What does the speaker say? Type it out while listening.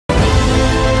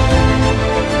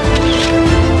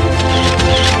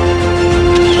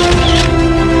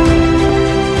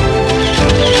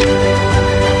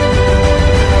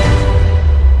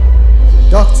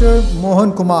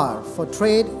Mohan Kumar for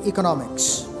Trade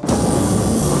Economics.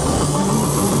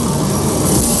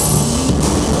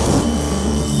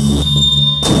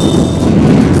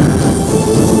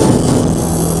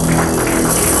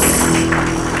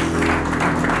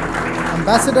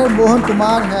 Ambassador Mohan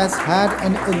Kumar has had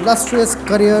an illustrious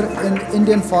career in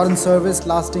Indian Foreign Service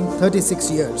lasting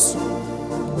 36 years.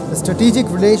 The strategic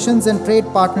relations and trade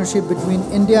partnership between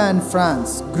India and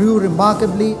France grew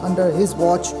remarkably under his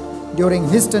watch during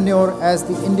his tenure as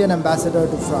the Indian ambassador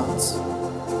to France.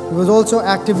 He was also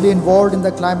actively involved in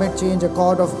the Climate Change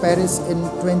Accord of Paris in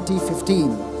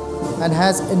 2015 and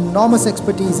has enormous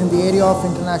expertise in the area of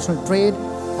international trade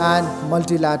and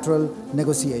multilateral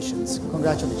negotiations.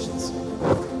 Congratulations.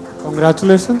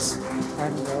 Congratulations.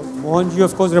 And Mohanji,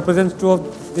 of course, represents two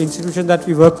of the institutions that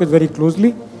we work with very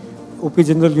closely, OP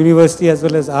General University as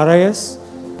well as RIS.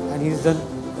 And he's done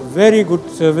very good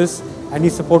service and he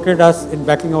supported us in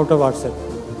backing out of RCEP.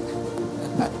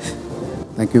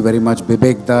 Thank you very much,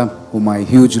 Bibekda, whom I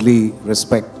hugely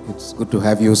respect. It's good to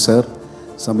have you, sir.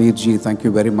 Sameerji, thank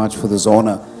you very much for this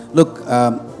honor. Look,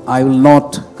 I will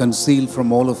not conceal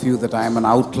from all of you that I am an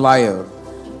outlier.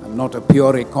 I'm not a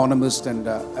pure economist. And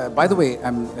by the way,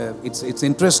 it's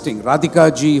interesting.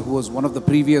 Radhika ji, who was one of the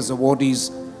previous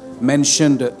awardees,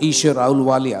 mentioned Isha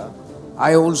Ahluwalia.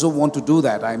 I also want to do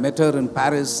that. I met her in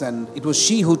Paris and it was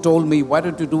she who told me, why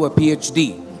don't you do a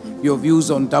PhD? Your views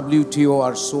on WTO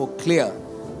are so clear.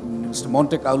 Mr.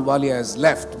 Montek Ahluwalia has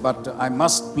left, but I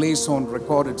must place on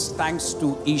record, it's thanks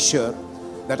to Isha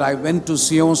that I went to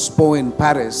Sciences Po in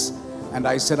Paris and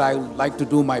I said I would like to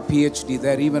do my PhD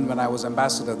there even when I was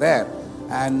ambassador there.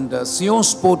 And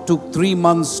Sciences Po took 3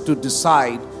 months to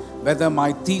decide whether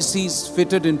my thesis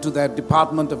fitted into their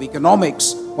Department of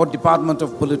Economics or Department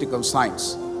of Political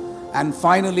Science. And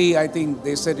finally, I think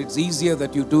they said it's easier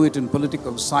that you do it in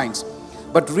political science.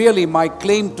 But really, my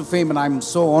claim to fame, and I'm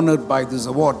so honored by this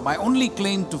award, my only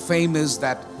claim to fame is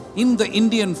that in the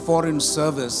Indian Foreign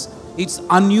Service, it's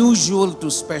unusual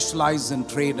to specialize in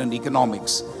trade and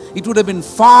economics. It would have been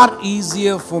far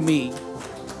easier for me,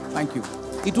 thank you,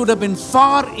 it would have been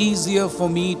far easier for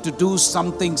me to do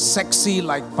something sexy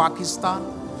like Pakistan,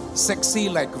 sexy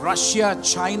like Russia,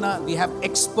 China. We have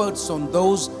experts on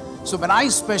those. So when I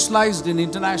specialized in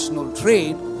international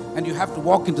trade, and you have to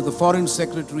walk into the foreign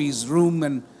secretary's room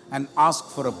and ask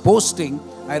for a posting,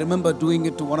 I remember doing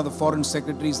it to one of the foreign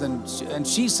secretaries and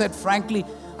she said, frankly,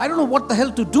 I don't know what the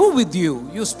hell to do with you.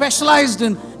 You specialized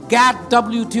in GATT,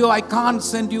 WTO. I can't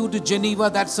send you to Geneva.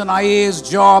 That's an IAS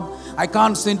job. I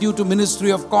can't send you to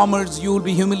Ministry of Commerce. You will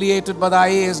be humiliated by the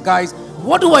IAS guys.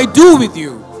 What do I do with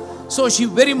you? So she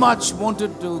very much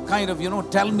wanted to kind of,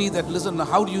 tell me that, listen,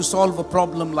 how do you solve a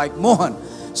problem like Mohan?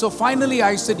 So finally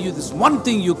I said, there's one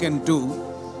thing you can do.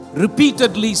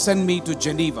 Repeatedly send me to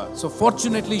Geneva. So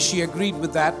fortunately she agreed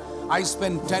with that. I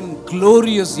spent 10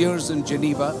 glorious years in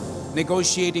Geneva,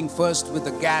 negotiating first with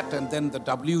the GATT and then the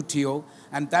WTO.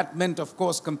 And that meant, of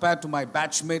course, compared to my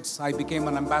batchmates, I became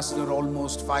an ambassador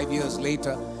almost 5 years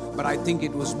later. But I think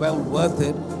it was well worth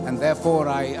it. And therefore,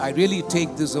 I really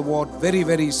take this award very,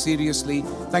 very seriously.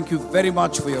 Thank you very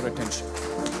much for your attention.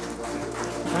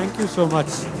 Thank you so much.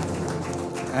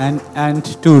 And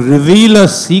to reveal a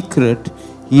secret,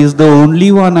 he is the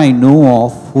only one I know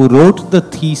of who wrote the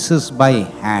thesis by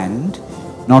hand.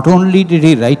 Not only did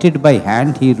he write it by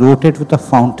hand, he wrote it with a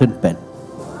fountain pen.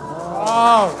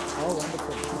 Wow! Oh,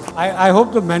 wonderful. I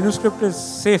hope the manuscript is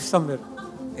safe somewhere.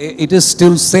 It is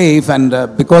still safe,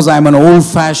 and because I'm an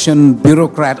old-fashioned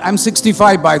bureaucrat, I'm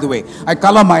 65 by the way, I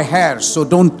color my hair, so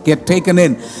don't get taken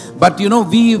in. But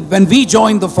when we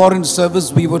joined the Foreign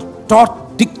Service, we were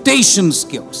taught dictation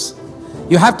skills.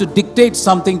 You have to dictate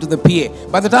something to the PA.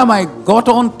 By the time I got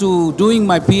on to doing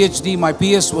my PhD, my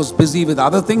PS was busy with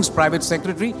other things, private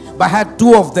secretary, but I had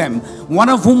 2 of them, one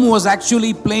of whom was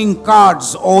actually playing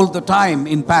cards all the time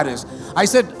in Paris. I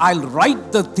said, I'll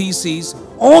write the thesis.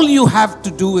 All you have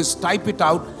to do is type it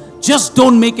out. Just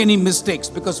don't make any mistakes,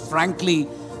 because frankly,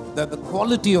 the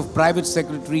quality of private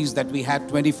secretaries that we had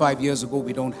 25 years ago,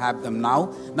 we don't have them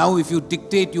now. Now, if you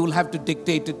dictate, you'll have to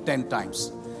dictate it 10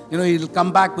 times. It'll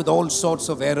come back with all sorts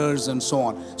of errors and so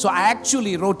on. So I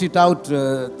actually wrote it out.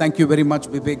 Thank you very much,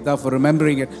 Bibekda, for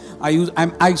remembering it.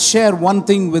 I share one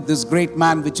thing with this great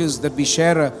man, which is that we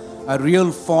share a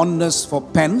real fondness for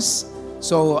pens.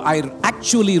 So I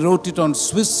actually wrote it on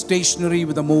Swiss stationery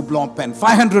with a Mont Blanc pen,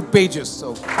 500 pages.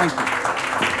 So thank you.